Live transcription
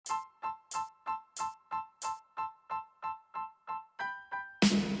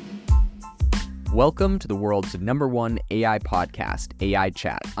Welcome to the world's #1 AI podcast, AI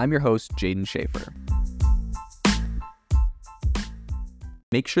Chat. I'm your host, Jaden Schaefer.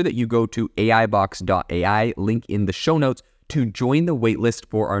 Make sure that you go to aibox.ai, link in the show notes, to join the waitlist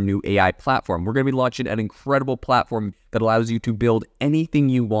for our new AI platform. We're going to be launching an incredible platform that allows you to build anything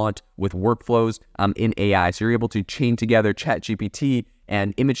you want with workflows in AI. So you're able to chain together ChatGPT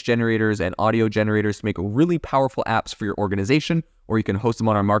and image generators and audio generators to make really powerful apps for your organization, or you can host them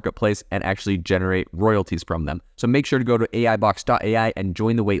on our marketplace and actually generate royalties from them. So make sure to go to aibox.ai and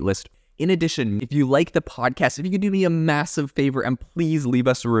join the waitlist. In addition, if you like the podcast, if you could do me a massive favor and please leave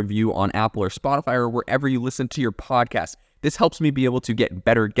us a review on Apple or Spotify or wherever you listen to your podcast. This helps me be able to get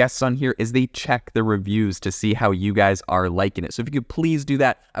better guests on here as they check the reviews to see how you guys are liking it. So if you could please do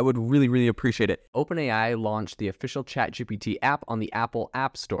that, I would really appreciate it. OpenAI launched the official ChatGPT app on the Apple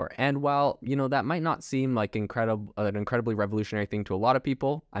App Store. And while, that might not seem like an incredibly revolutionary thing to a lot of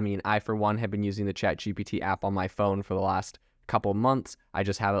people, I mean, I, for one, have been using the ChatGPT app on my phone for the last couple months. I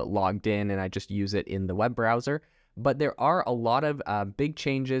just have it logged in and I just use it in the web browser. But there are a lot of big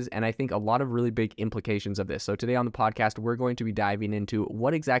changes and I think a lot of really big implications of this. So today on the podcast, we're going to be diving into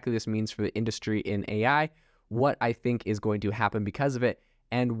what exactly this means for the industry in AI, what I think is going to happen because of it,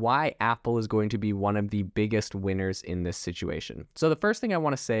 and why Apple is going to be one of the biggest winners in this situation. So the first thing I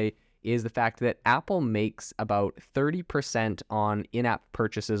want to say is the fact that Apple makes about 30% on in-app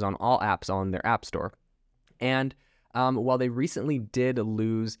purchases on all apps on their App Store. And while they recently did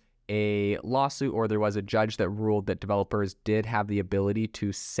lose a lawsuit, or there was a judge that ruled that developers did have the ability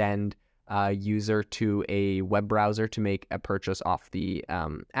to send a user to a web browser to make a purchase off the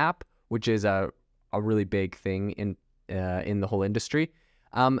app, which is a really big thing in the whole industry.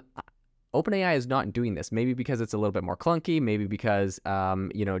 OpenAI is not doing this, maybe because it's a little bit more clunky, maybe because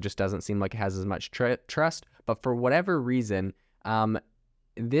it just doesn't seem like it has as much trust. But for whatever reason,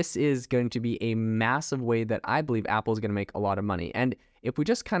 this is going to be a massive way that I believe Apple is going to make a lot of money. And if we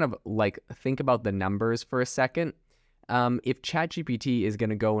just kind of think about the numbers for a second, if ChatGPT is going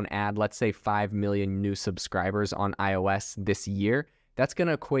to go and add, let's say, 5 million new subscribers on iOS this year, that's going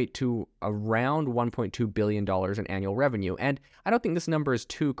to equate to around $1.2 billion in annual revenue. And I don't think this number is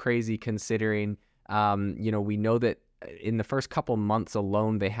too crazy considering, we know that in the first couple months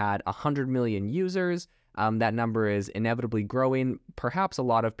alone, they had 100 million users. That number is inevitably growing. Perhaps a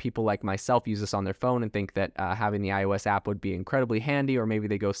lot of people like myself use this on their phone and think that having the iOS app would be incredibly handy, or maybe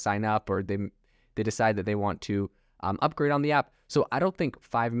they go sign up, or they decide that they want to upgrade on the app. So I don't think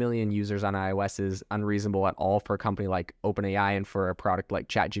 5 million users on iOS is unreasonable at all for a company like OpenAI and for a product like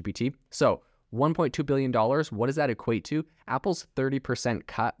ChatGPT. So $1.2 billion, what does that equate to? Apple's 30%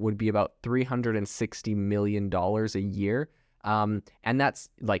 cut would be about $360 million a year. And that's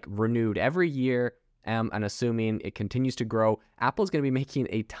renewed every year. And assuming it continues to grow, Apple's going to be making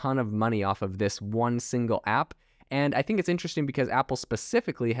a ton of money off of this one single app. And I think it's interesting because Apple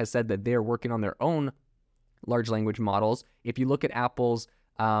specifically has said that they're working on their own large language models. If you look at Apple's,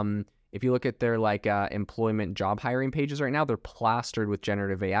 if you look at their employment job hiring pages right now, they're plastered with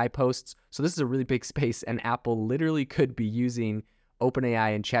generative AI posts. So this is a really big space, and Apple literally could be using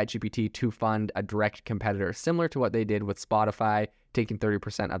OpenAI and ChatGPT to fund a direct competitor, similar to what they did with Spotify, taking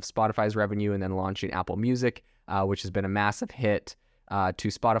 30% of Spotify's revenue and then launching Apple Music, which has been a massive hit to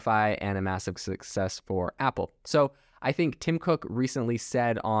Spotify and a massive success for Apple. So I think Tim Cook recently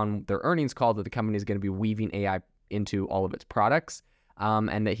said on their earnings call that the company is going to be weaving AI into all of its products,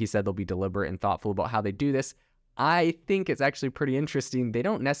 and that he said they'll be deliberate and thoughtful about how they do this. I think it's actually pretty interesting. They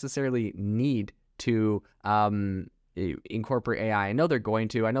don't necessarily need to incorporate AI. I know they're going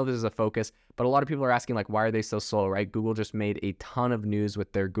to. I know this is a focus, but a lot of people are asking, why are they so slow, right? Google just made a ton of news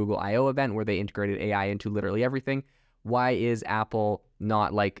with their Google I/O event where they integrated AI into literally everything. Why is Apple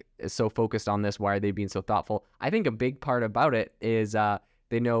not so focused on this? Why are they being so thoughtful? I think a big part about it is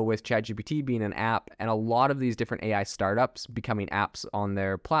they know with ChatGPT being an app and a lot of these different AI startups becoming apps on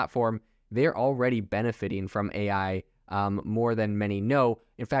their platform, they're already benefiting from AI more than many know.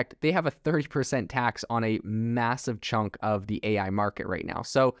 In fact, they have a 30% tax on a massive chunk of the AI market right now.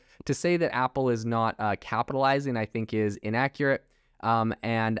 So to say that Apple is not capitalizing, I think is inaccurate.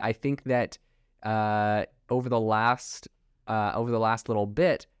 And I think that over the last little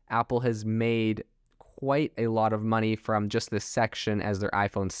bit, Apple has made quite a lot of money from just this section as their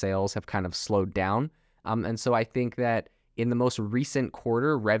iPhone sales have kind of slowed down. And so I think that in the most recent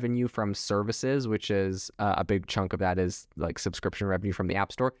quarter, revenue from services, which is a big chunk of that is subscription revenue from the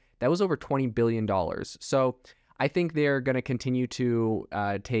App Store, that was over $20 billion. So I think they're going to continue to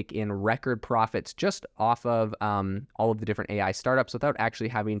take in record profits just off of all of the different AI startups without actually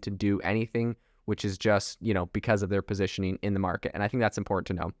having to do anything, which is just, because of their positioning in the market. And I think that's important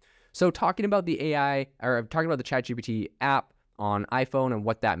to know. So talking about the AI, or talking about the ChatGPT app on iPhone and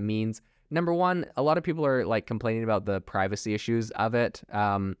what that means. Number one, a lot of people are like complaining about the privacy issues of it.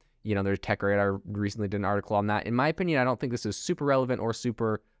 There's Tech Radar recently did an article on that. In my opinion, I don't think this is super relevant or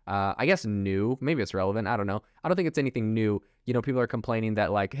super, I guess, new. Maybe it's relevant. I don't know. I don't think it's anything new. People are complaining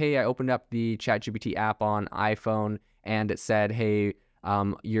that like, hey, I opened up the ChatGPT app on iPhone and it said, hey,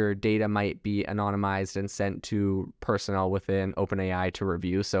 your data might be anonymized and sent to personnel within OpenAI to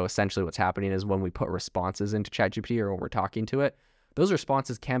review. So essentially what's happening is when we put responses into ChatGPT or when we're talking to it, those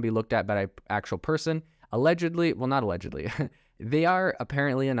responses can be looked at by an actual person. Allegedly, well, not allegedly, they are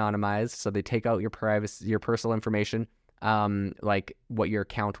apparently anonymized. So they take out your privacy, your personal information, like what your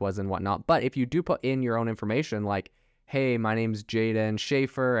account was and whatnot. But if you do put in your own information, like, hey, my name's Jaden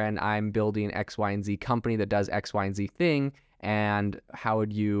Schaefer and I'm building X, Y, and Z company that does X, Y, and Z thing, and how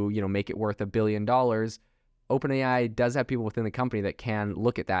would you make it worth $1 billion? OpenAI does have people within the company that can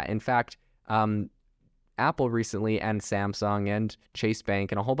look at that. In fact, Apple recently and Samsung and Chase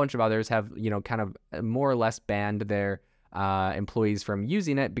Bank and a whole bunch of others have, kind of more or less banned their employees from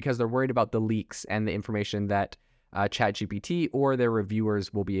using it because they're worried about the leaks and the information that ChatGPT or their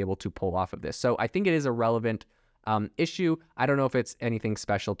reviewers will be able to pull off of this. So I think it is a relevant issue. I don't know if it's anything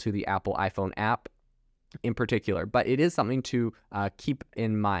special to the Apple iPhone app in particular, but it is something to keep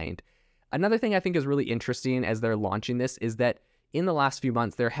in mind. Another thing I think is really interesting as they're launching this is that in the last few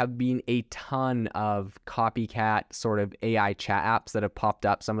months, there have been a ton of copycat sort of AI chat apps that have popped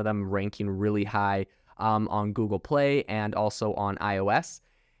up, some of them ranking really high on Google Play and also on iOS.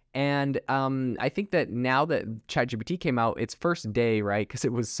 And I think that now that ChatGPT came out, its first day, right, because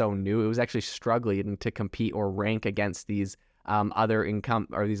it was so new, it was actually struggling to compete or rank against these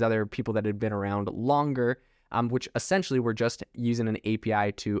these other people that had been around longer, which essentially were just using an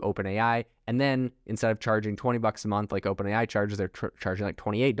API to OpenAI. And then instead of charging $20 a month like OpenAI charges, they're charging like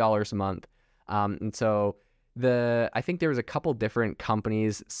 $28 a month. And so I think there was a couple different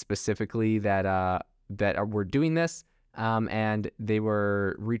companies specifically that were doing this. And they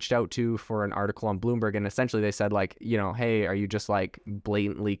were reached out to for an article on Bloomberg, and essentially they said like, hey, are you just like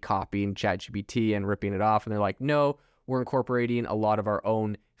blatantly copying ChatGPT and ripping it off? And they're like, no, we're incorporating a lot of our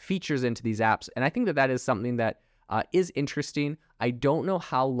own features into these apps. And I think that is something that is interesting. I don't know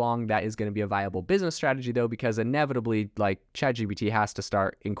how long that is going to be a viable business strategy though, because inevitably like ChatGPT has to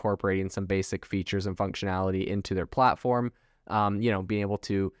start incorporating some basic features and functionality into their platform. Being able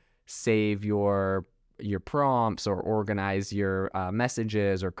to save your prompts or organize your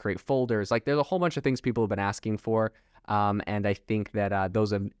messages or create folders. Like there's a whole bunch of things people have been asking for. And I think that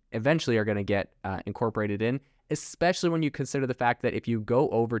those eventually are going to get incorporated in, especially when you consider the fact that if you go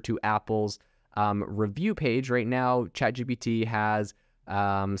over to Apple's review page right now, ChatGPT has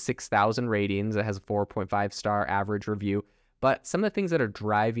 6,000 ratings. It has a 4.5 star average review. But some of the things that are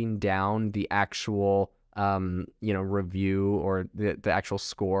driving down the actual review or the actual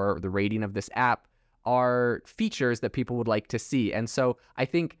score or the rating of this app are features that people would like to see. And so I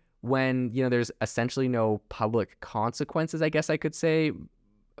think when, there's essentially no public consequences, I guess I could say,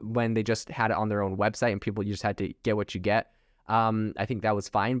 when they just had it on their own website and people, you just had to get what you get. I think that was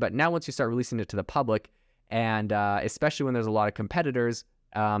fine. But now once you start releasing it to the public, and especially when there's a lot of competitors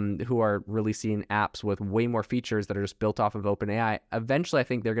who are releasing apps with way more features that are just built off of OpenAI, eventually I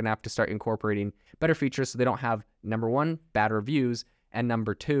think they're going to have to start incorporating better features so they don't have, number one, bad reviews, and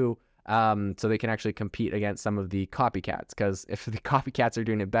number two, so they can actually compete against some of the copycats. Because if the copycats are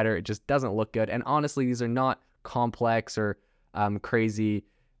doing it better, it just doesn't look good. And honestly, these are not complex or crazy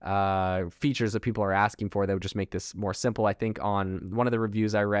features that people are asking for that would just make this more simple. I think on one of the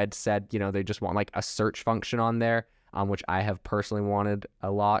reviews I read said, they just want like a search function on there, which I have personally wanted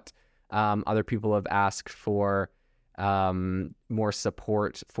a lot. Other people have asked for more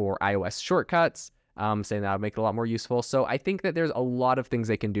support for iOS shortcuts, saying that would make it a lot more useful. So I think that there's a lot of things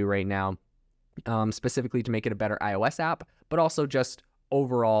they can do right now, specifically to make it a better iOS app, but also just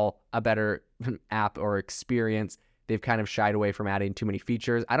overall a better app or experience. They've kind of shied away from adding too many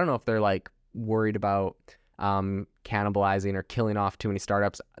features. I don't know if they're like worried about cannibalizing or killing off too many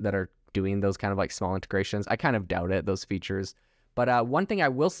startups that are doing those kind of like small integrations. I kind of doubt it, those features. But one thing I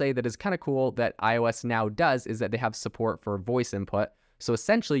will say that is kind of cool that iOS now does is that they have support for voice input. So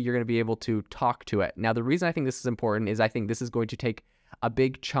essentially, you're going to be able to talk to it. Now, the reason I think this is important is I think this is going to take a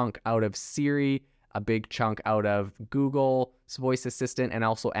big chunk out of Siri, a big chunk out of Google's voice assistant, and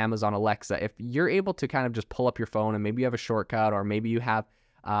also Amazon Alexa. If you're able to kind of just pull up your phone and maybe you have a shortcut, or maybe you have,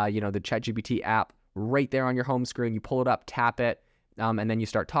 the ChatGPT app right there on your home screen, you pull it up, tap it, and then you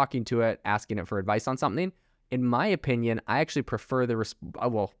start talking to it, asking it for advice on something, in my opinion, I actually prefer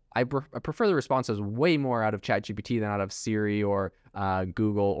I prefer the responses way more out of ChatGPT than out of Siri or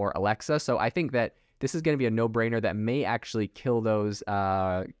Google or Alexa. So I think that this is going to be a no-brainer that may actually kill those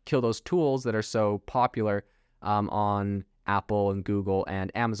tools that are so popular on Apple and Google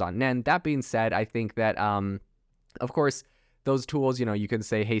and Amazon. And that being said, I think that of course those tools, you can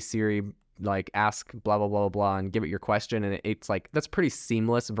say, hey Siri, like ask blah blah blah blah and give it your question, and it's like that's pretty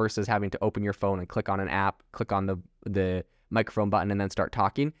seamless versus having to open your phone and click on an app, click on the microphone button, and then start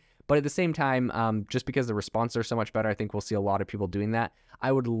talking. But at the same time, just because the responses are so much better, I think we'll see a lot of people doing that.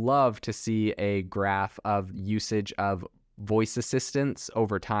 I would love to see a graph of usage of voice assistants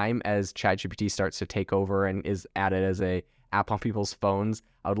over time as ChatGPT starts to take over and is added as a app on people's phones.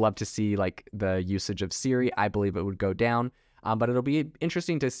 I would love to see like the usage of Siri. I believe it would go down. But it'll be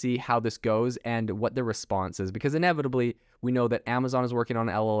interesting to see how this goes and what the response is, because inevitably we know that Amazon is working on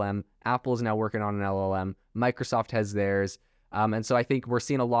an LLM, Apple is now working on an LLM, Microsoft has theirs. And so I think we're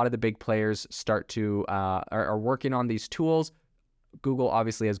seeing a lot of the big players start to are working on these tools. Google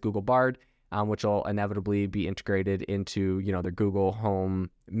obviously has Google Bard, which will inevitably be integrated into their Google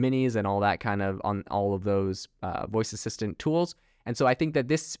Home Minis and all that kind of on all of those voice assistant tools. And so I think that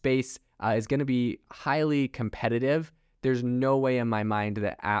this space is going to be highly competitive. There's no way in my mind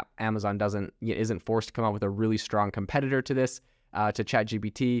that Amazon isn't forced to come out with a really strong competitor to this, to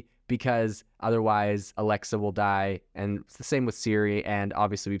ChatGPT, because otherwise Alexa will die. And it's the same with Siri. And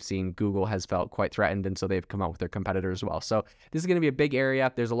obviously we've seen Google has felt quite threatened, and so they've come out with their competitor as well. So this is going to be a big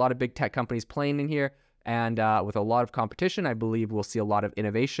area. There's a lot of big tech companies playing in here. And with a lot of competition, I believe we'll see a lot of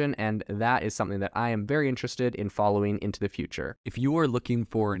innovation, and that is something that I am very interested in following into the future. If you are looking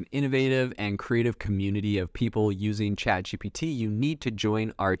for an innovative and creative community of people using ChatGPT, you need to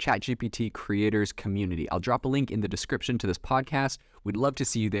join our ChatGPT creators community. I'll drop a link in the description to this podcast. We'd love to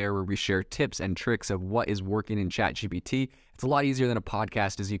see you there, where we share tips and tricks of what is working in ChatGPT. It's a lot easier than a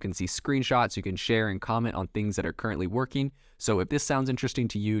podcast, as you can see screenshots, you can share and comment on things that are currently working. So if this sounds interesting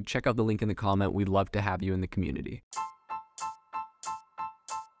to you, check out the link in the comment. We'd love to have you in the community.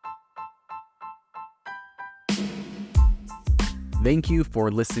 Thank you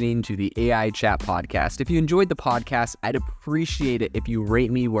for listening to the AI Chat Podcast. If you enjoyed the podcast, I'd appreciate it if you rate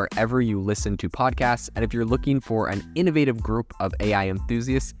me wherever you listen to podcasts. And if you're looking for an innovative group of AI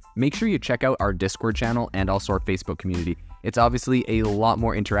enthusiasts, make sure you check out our Discord channel and also our Facebook community. It's obviously a lot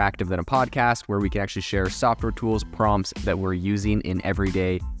more interactive than a podcast, where we can actually share software tools, prompts that we're using in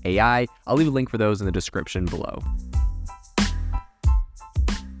everyday AI. I'll leave a link for those in the description below.